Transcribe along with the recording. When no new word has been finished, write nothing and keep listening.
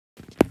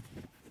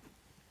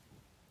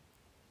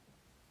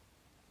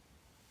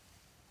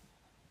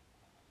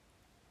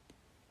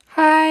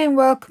Hi and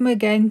welcome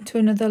again to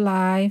another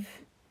live.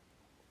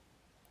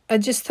 I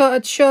just thought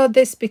I'd show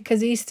this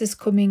because Easter's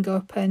coming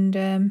up and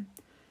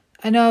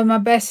I know my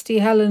bestie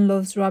Helen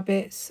loves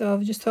rabbits, so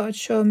I've just thought I'd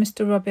show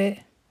Mr.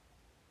 Rabbit.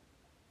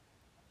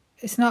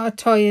 It's not a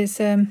toy,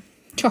 it's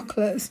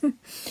chocolates.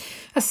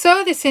 I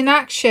saw this in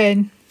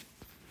action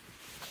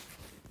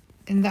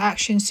in the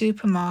Action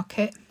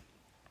supermarket.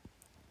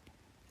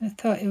 I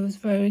thought it was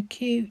very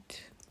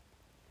cute.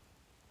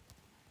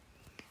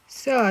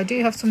 So I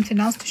do have something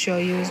else to show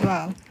you as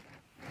well.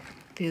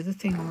 The other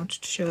thing I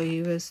wanted to show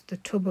you is the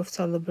tub of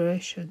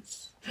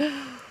celebrations.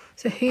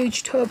 It's a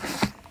huge tub.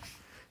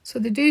 So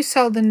they do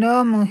sell the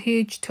normal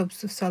huge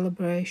tubs of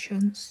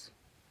celebrations.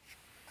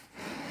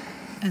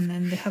 And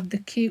then they have the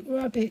cute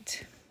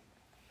rabbit.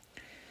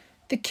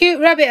 The cute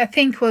rabbit I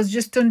think was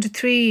just under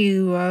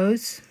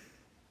 €3.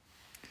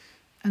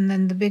 And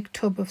then the big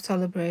tub of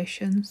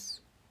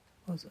celebrations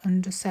was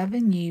under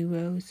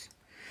 €7.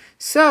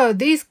 So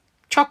these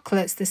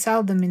chocolates, they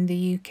sell them in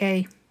the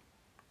UK.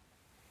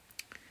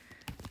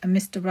 And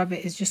Mr.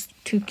 Rabbit is just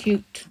too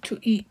cute to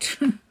eat.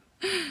 I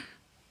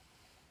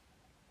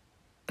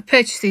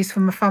purchased these for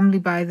my family,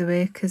 by the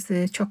way, because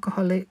they're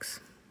chocoholics.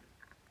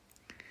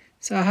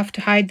 So I have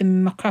to hide them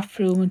in my craft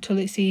room until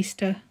it's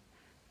Easter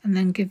and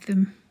then give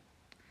them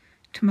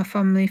to my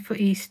family for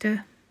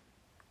Easter.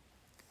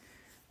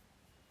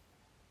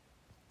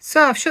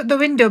 So I've shut the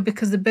window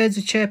because the birds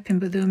were chirping,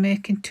 but they were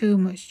making too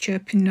much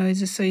chirping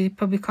noises, so you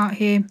probably can't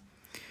hear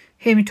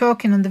me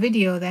talking on the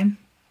video then.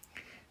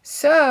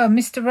 So,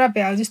 Mr.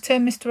 Rabbit, I'll just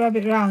turn Mr.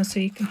 Rabbit round so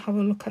you can have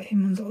a look at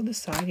him on the other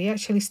side. He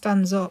actually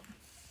stands up.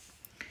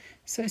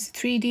 So it's a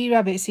 3D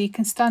rabbit, so you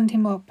can stand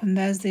him up, and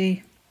there's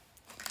the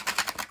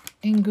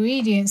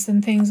ingredients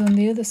and things on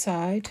the other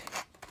side.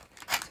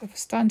 So if I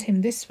stand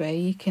him this way,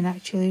 you can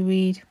actually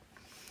read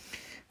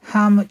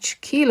how much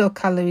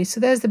kilocalories. So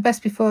there's the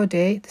best before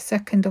date, the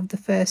 2nd of the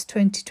 1st,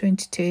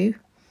 2022.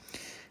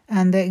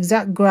 And the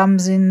exact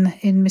grams in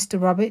Mr.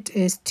 Rabbit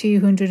is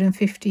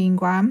 215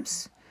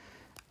 grams.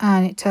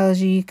 And it tells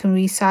you can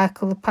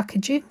recycle the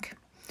packaging.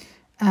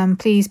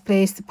 Please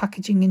place the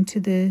packaging into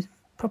the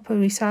proper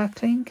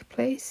recycling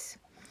place.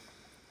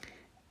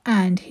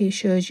 And here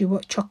shows you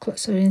what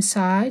chocolates are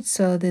inside.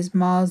 So there's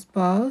Mars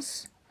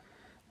bars,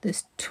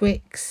 there's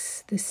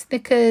Twix, there's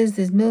Snickers,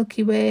 there's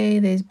Milky Way,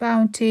 there's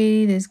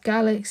Bounty, there's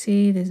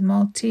Galaxy, there's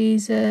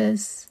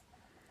Maltesers,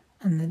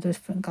 and the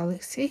different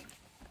Galaxy.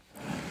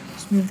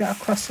 Just move that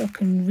across so I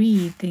can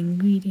read the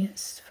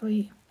ingredients for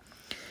you.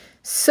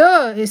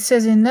 So it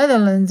says in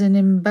Netherlands and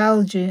in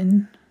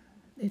Belgium,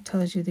 it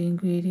tells you the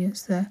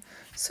ingredients there.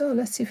 So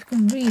let's see if we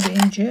can read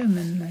it in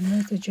German then.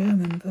 There's the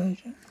German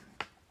version.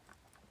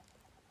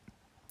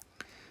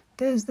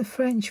 There's the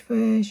French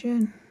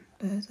version.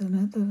 There's the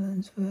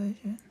Netherlands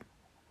version.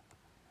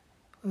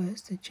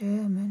 Where's the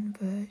German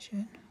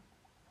version?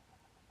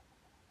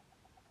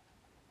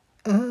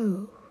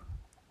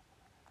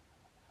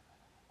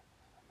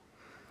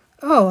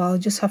 Oh, I'll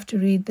just have to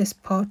read this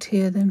part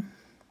here then.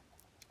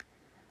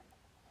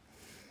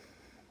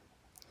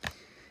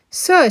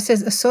 So it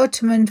says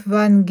assortment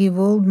van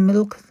Gewolde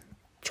milk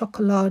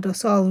chocolade.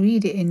 So I'll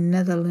read it in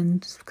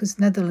Netherlands because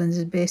Netherlands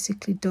is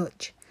basically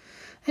Dutch.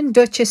 And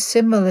Dutch is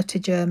similar to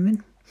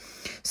German.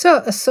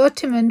 So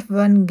assortment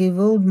van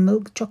Gewolde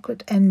milk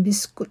chocolate and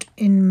biscuit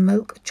in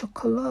milk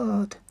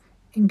chocolade.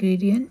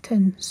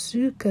 Ingrediënten: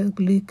 suiker,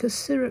 glucose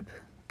syrup,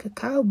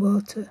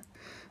 cacaoboter,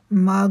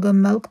 mager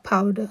milk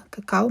powder,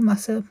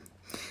 cacaomasse,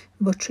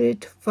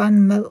 buttered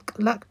van milk,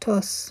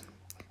 lactose.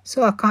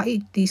 So I can't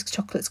eat these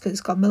chocolates because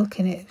it's got milk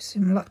in it, so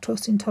I'm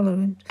lactose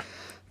intolerant.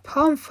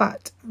 Palm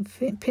fat,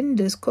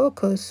 pinders,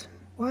 cocos,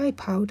 whey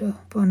powder,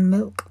 van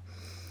milk,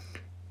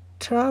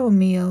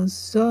 traumeal,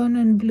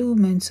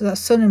 sonnenblumen, so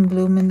that's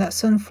sonnenblumen, that's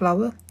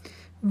sunflower,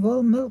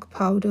 vol milk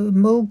powder,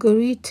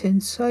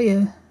 mulgaritin,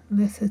 soya,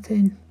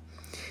 lecithin.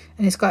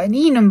 And it's got an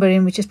E number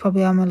in, which is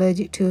probably I'm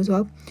allergic to as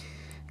well.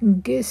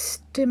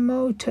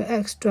 Gistimotor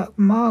extract,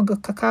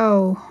 mager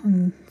cacao,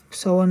 and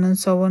so on and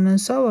so on and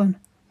so on.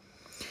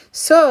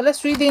 So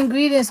let's read the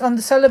ingredients on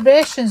the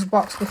celebrations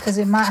box because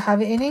it might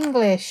have it in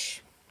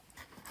English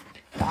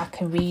that I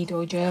can read,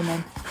 or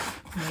German,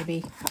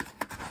 maybe.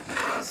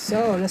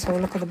 So let's have a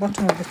look at the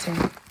bottom of the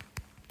tin.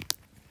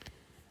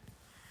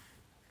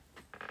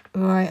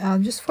 Right, I'll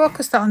just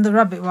focus that on the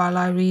rabbit while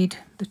I read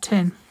the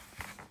tin.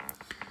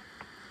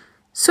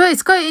 So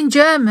it's got it in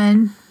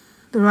German,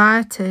 the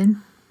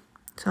writing,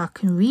 so I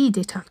can read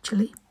it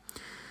actually.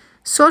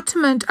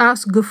 Sortiment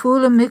aus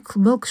Gefühle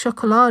Milk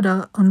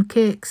Schokolade und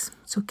Keks.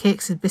 So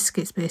cakes is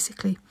biscuits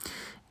basically.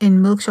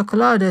 In Milk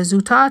Schokolade,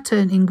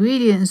 Zutaten,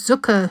 ingredients,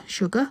 Zucker,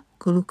 sugar,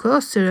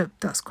 glucose syrup,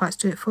 that's quite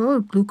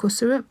straightforward, glucose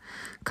syrup,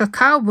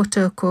 cacao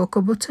butter,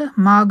 cocoa butter,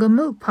 mager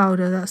milk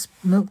powder, that's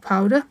milk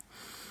powder,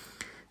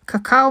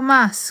 cacao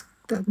mass,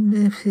 that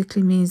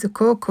basically means the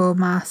cocoa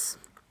mass,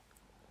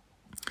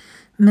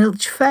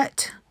 milk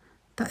fat,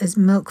 that is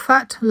milk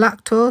fat,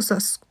 lactose,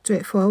 that's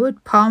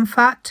straightforward, palm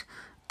fat,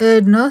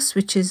 Erdnuss,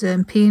 which is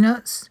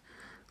peanuts,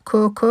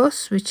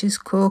 cocos, which is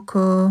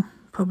cocoa,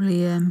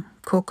 probably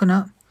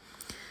coconut,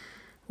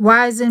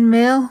 Weizen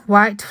meal,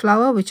 white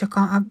flour, which I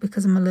can't have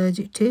because I'm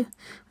allergic to.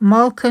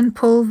 Malken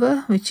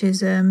pulver, which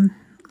is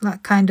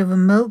like kind of a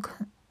milk,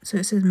 so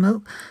it says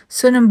milk.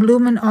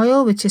 Sonnenblumen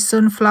oil, which is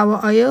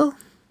sunflower oil.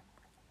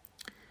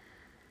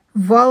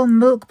 Vol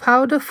milk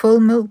powder, full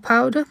milk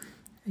powder,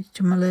 which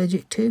I'm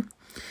allergic to.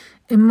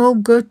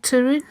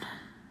 Emulgatorin,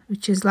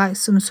 which is like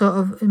some sort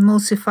of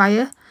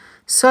emulsifier.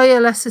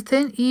 Soya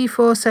lecithin,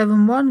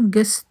 E471,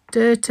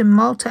 Gestatin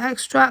malta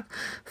extract.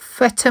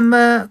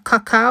 Fetamer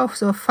cacao,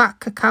 so fat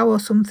cacao or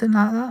something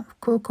like that,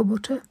 cocoa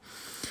butter.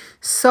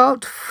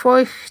 Salt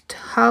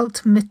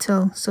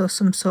Feuchtaltmittel, so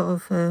some sort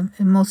of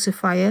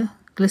emulsifier,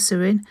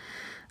 glycerin.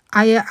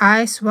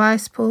 Ice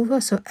rice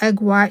pulver, so egg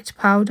white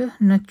powder.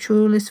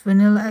 Naturalis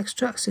vanilla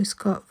extract, so it's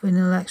got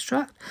vanilla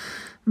extract.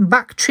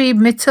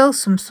 Backtriebmittel,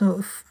 some sort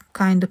of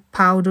kind of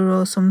powder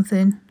or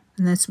something,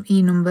 and then some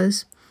E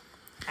numbers.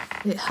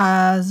 It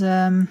has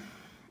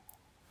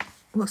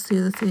what's the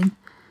other thing?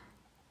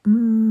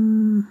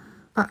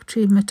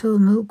 Backtriebmittel,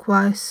 milk,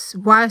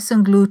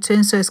 Weizen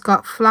gluten, so it's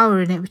got flour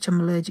in it, which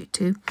I'm allergic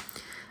to.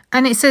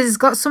 And it says it's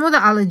got some other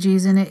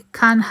allergies in it.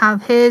 Can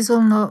have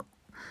hazelnut,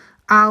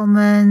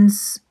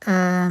 almonds,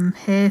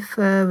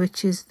 Hafer,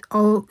 which is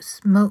oats,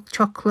 milk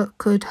chocolate,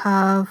 could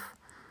have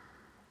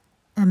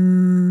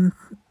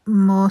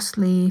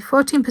mostly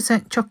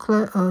 14%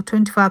 chocolate or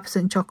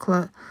 25%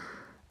 chocolate.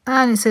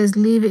 And it says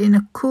leave it in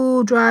a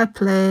cool, dry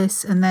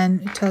place, and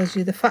then it tells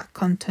you the fat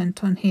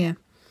content on here.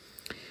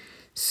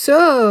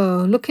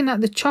 So looking at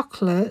the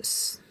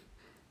chocolates,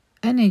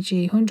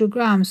 energy 100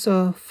 grams,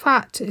 so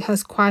fat, it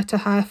has quite a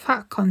high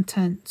fat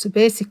content. So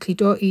basically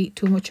don't eat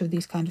too much of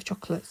these kind of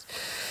chocolates.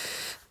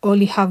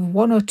 Only have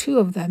 1 or 2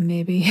 of them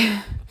maybe.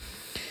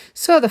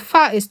 So the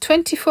fat is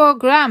 24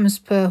 grams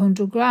per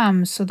 100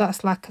 grams, so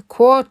that's like a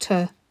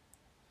quarter.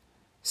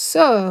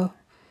 So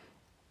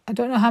I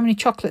don't know how many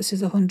chocolates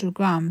is 100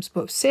 grams,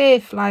 but say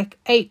if like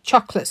 8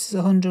 chocolates is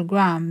 100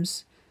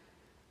 grams.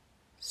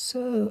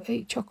 So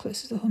 8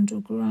 chocolates is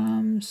 100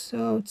 grams. So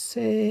I would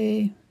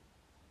say,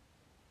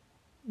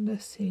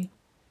 let's see,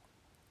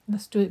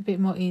 let's do it a bit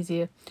more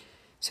easier.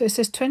 So it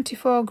says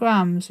 24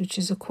 grams, which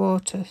is a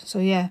quarter. So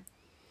yeah.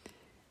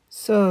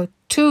 So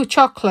 2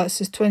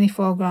 chocolates is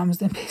 24 grams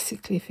then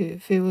basically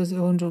if it was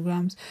 100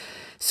 grams.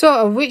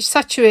 So of which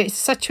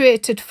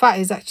saturated fat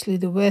is actually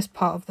the worst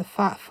part of the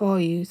fat for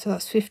you. So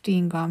that's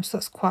 15 grams, so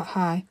that's quite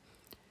high.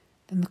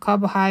 Then the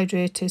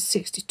carbohydrate is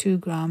 62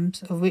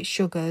 grams, of which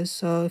sugars.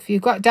 So if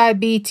you've got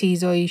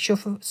diabetes or you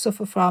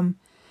suffer from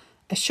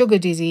a sugar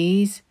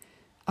disease,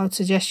 I would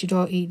suggest you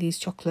don't eat these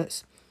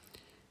chocolates.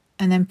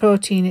 And then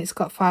protein, it's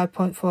got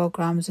 5.4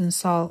 grams and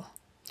salt.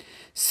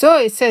 So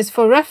it says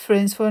for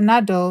reference for an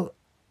adult,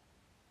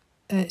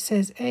 it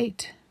says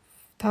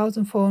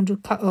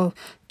 8,400 or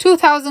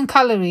 2,000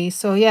 calories.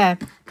 So yeah,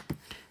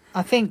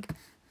 I think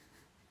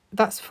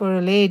that's for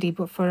a lady,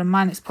 but for a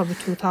man it's probably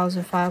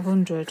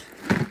 2,500.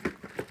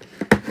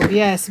 But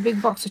yeah, it's a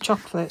big box of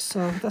chocolates,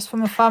 so that's for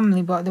my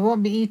family, but they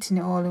won't be eating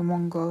it all in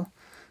one go.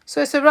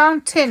 So it's a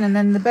round tin, and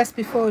then the best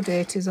before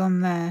date is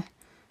on there,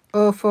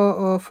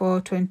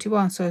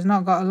 04/04/21. So it's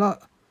not got a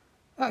lot.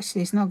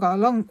 Actually, it's not got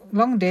a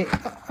long date.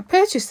 I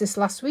purchased this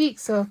last week,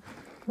 so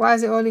why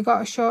has it only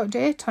got a short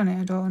date on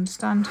it? I don't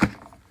understand.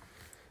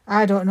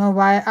 I don't know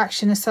why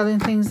Action is selling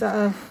things that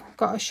have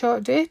got a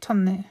short date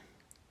on it.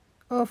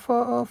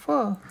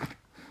 04/04.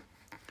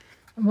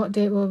 And what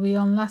date were we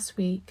on last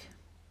week?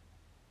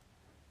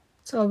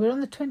 So we're on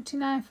the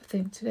 29th, I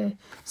think, today.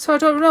 So I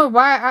don't know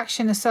why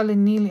Action is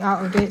selling nearly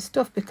out-of-date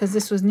stuff, because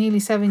this was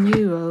nearly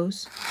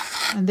 €7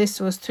 and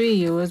this was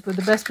 €3. But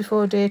the best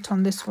before date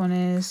on this one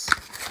is...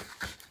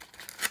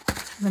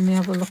 Let me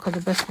have a look at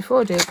the best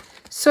before date.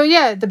 So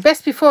yeah, the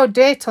best before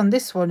date on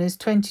this one is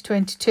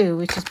 2022,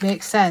 which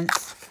makes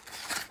sense.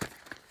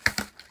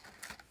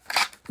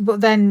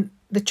 But then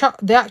the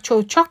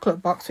actual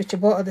chocolate box, which I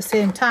bought at the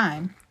same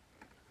time,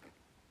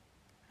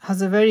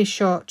 has a very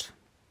short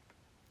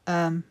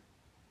what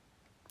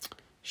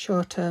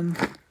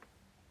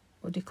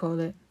do you call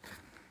it,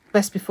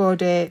 best before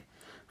date,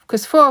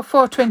 because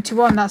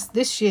 4/4/21, that's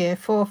this year.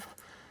 4th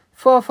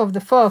of the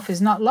 4th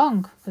is not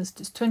long, because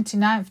it's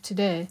 29th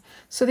today.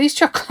 So these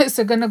chocolates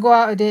are going to go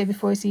out a day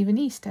before it's even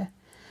Easter.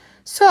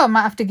 So I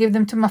might have to give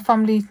them to my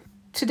family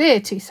today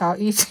to start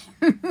eating.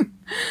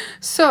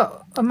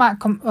 So I might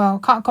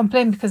can't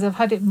complain, because I've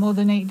had it more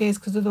than 8 days,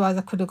 because otherwise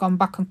I could have gone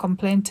back and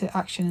complained to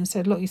Action and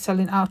said, look, you're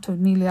selling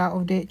nearly out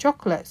of date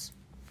chocolates.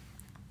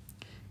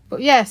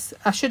 But yes,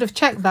 I should have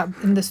checked that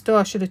in the store.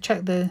 I should have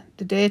checked the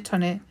date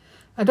on it.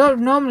 I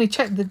don't normally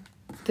check the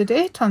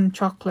date on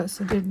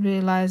chocolates. I didn't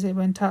realise it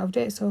went out of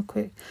date so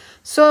quick.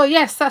 So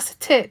yes, that's a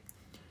tip.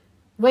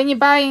 When you're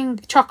buying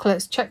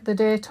chocolates, check the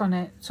date on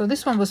it. So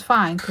this one was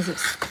fine, because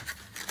it's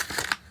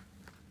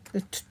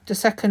the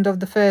 2nd of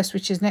the 1st,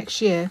 which is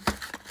next year.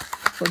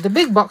 But the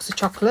big box of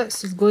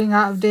chocolates is going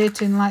out of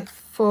date in like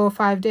 4 or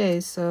 5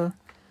 days. So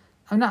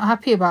I'm not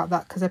happy about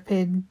that, because I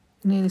paid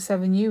nearly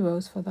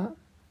 €7 for that.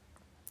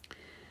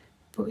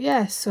 But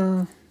yeah,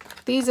 so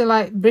these are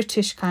like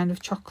British kind of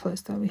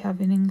chocolates that we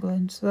have in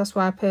England. So that's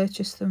why I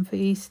purchased them for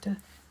Easter.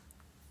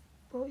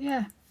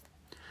 yeah,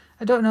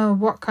 I don't know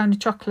what kind of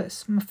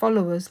chocolates my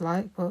followers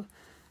like, but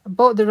I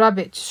bought the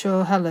rabbit to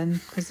show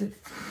Helen because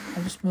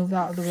I just moved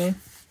out of the way.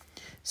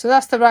 So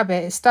that's the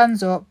rabbit. It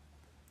stands up,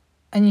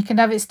 and you can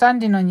have it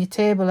standing on your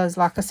table as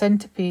like a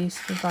centerpiece.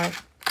 It's like,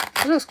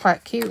 it looks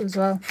quite cute as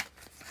well.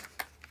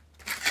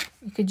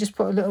 You could just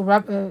put a little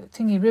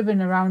thingy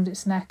ribbon around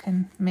its neck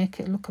and make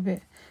it look a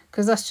bit,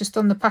 because that's just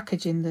on the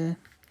packaging, the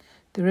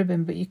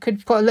ribbon. But you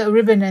could put a little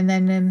ribbon and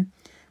then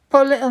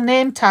put a little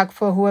name tag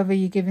for whoever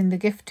you're giving the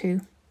gift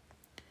to.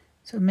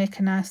 So make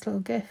a nice little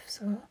gift.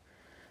 So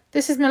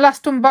this is my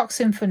last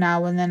unboxing for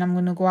now, and then I'm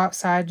going to go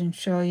outside and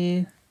show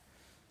you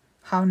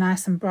how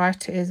nice and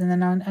bright it is. And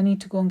then I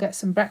need to go and get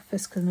some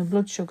breakfast because my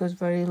blood sugar is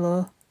very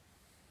low.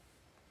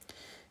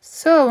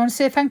 So I want to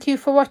say thank you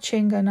for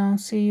watching, and I'll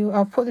see you.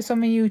 I'll put this on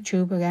my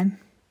YouTube again.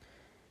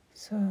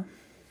 So